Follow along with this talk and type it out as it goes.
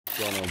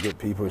What's going on, good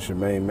people? It's your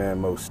main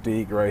man,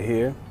 Stegall right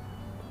here.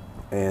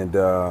 And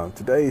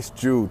today's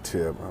jewel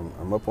tip,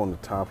 I'm up on the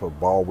top of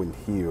Baldwin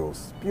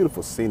Hills.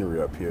 Beautiful scenery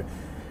up here.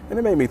 And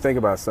it made me think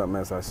about something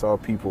as I saw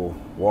people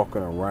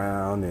walking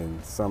around,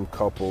 and some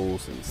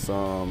couples and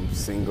some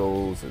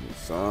singles and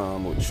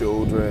some with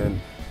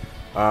children.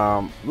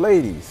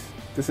 Ladies,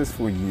 this is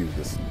for you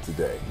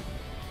today.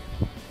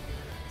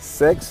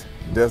 Sex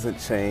doesn't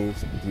change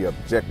the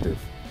objective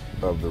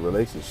of the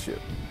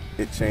relationship.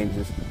 It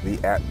changes the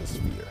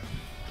atmosphere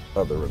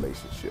of the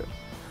relationship.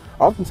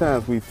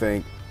 Oftentimes we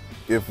think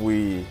if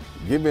we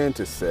give in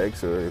to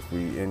sex, or if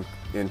we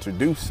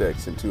introduce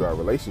sex into our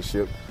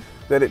relationship,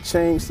 that it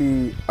changes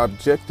the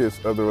objectives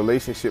of the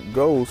relationship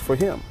goals for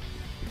him.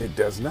 It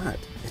does not.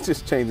 It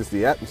just changes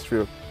the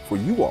atmosphere for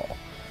you all.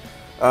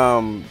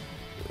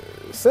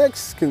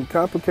 Sex can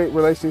complicate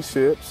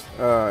relationships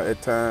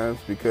at times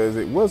because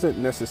it wasn't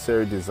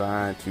necessarily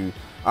designed to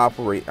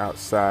operate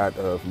outside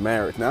of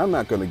marriage. Now, I'm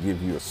not going to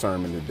give you a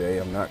sermon today.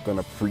 I'm not going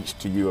to preach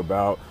to you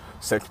about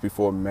sex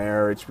before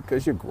marriage,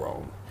 because you're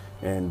grown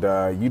and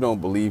you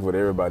don't believe what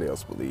everybody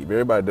else believes.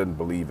 Everybody doesn't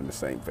believe in the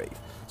same faith.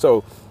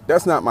 So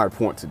that's not my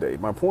point today.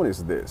 My point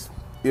is this: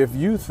 if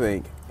you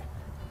think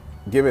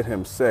giving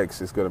him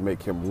sex is going to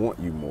make him want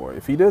you more,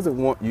 if he doesn't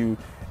want you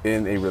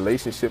in a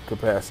relationship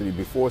capacity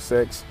before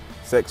sex,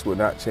 sex will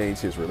not change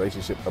his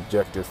relationship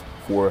objective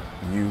for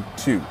you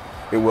too.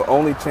 It will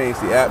only change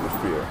the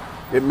atmosphere.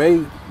 It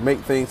may make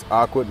things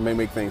awkward, it may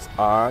make things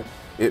odd.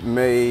 It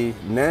may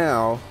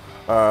now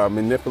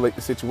manipulate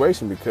the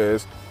situation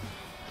because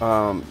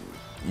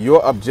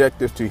your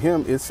objective to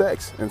him is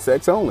sex, and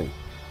sex only.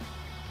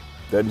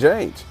 Doesn't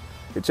change.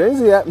 It changes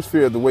the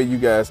atmosphere of the way you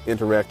guys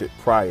interacted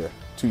prior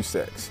to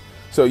sex.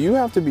 So you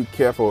have to be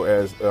careful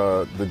as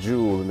the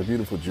jewel and the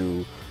beautiful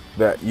jewel,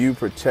 that you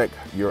protect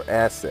your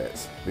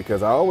assets.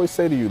 Because I always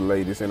say to you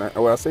ladies, and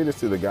I say this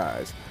to the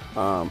guys,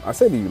 I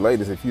say to you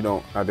ladies, if you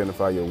don't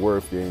identify your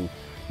worth, then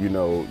you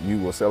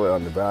will sell it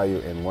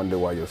undervalued and wonder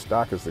why your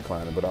stock is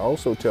declining. But I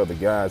also tell the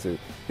guys that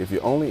if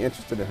you're only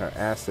interested in her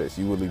assets,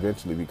 you will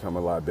eventually become a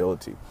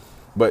liability.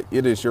 But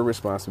it is your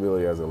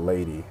responsibility as a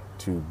lady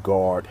to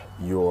guard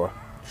your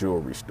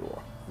jewelry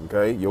store,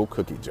 okay, your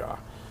cookie jar.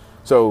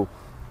 So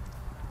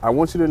I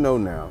want you to know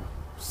now,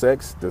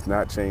 sex does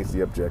not change the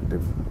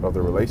objective of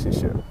the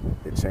relationship.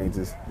 It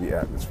changes the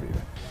atmosphere.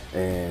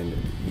 And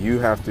you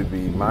have to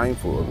be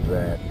mindful of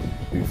that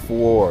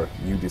before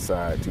you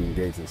decide to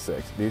engage in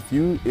sex. If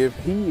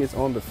he is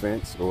on the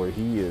fence, or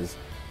he is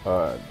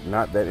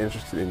not that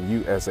interested in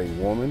you as a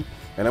woman,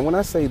 and when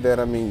I say that,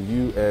 I mean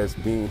you as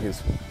being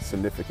his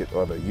significant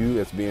other, you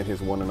as being his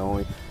one and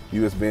only,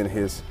 you as being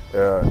his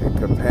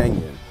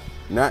companion,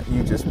 not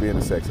you just being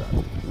a sex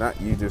object,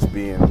 not you just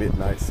being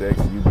midnight sex,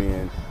 you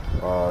being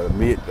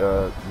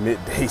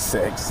midday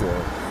sex,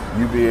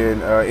 you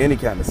being any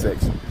kind of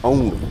sex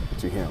only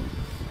to him.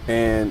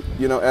 And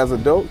as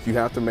adults, you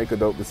have to make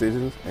adult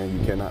decisions, and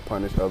you cannot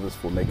punish others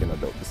for making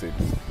adult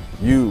decisions.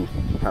 You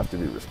have to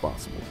be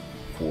responsible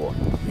for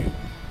you.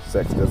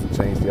 Sex doesn't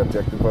change the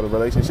objective of the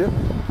relationship.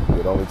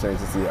 It only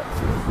changes the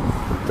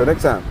atmosphere. Till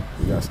next time,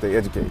 you gotta stay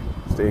educated,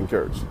 stay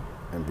encouraged,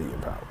 and be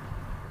empowered.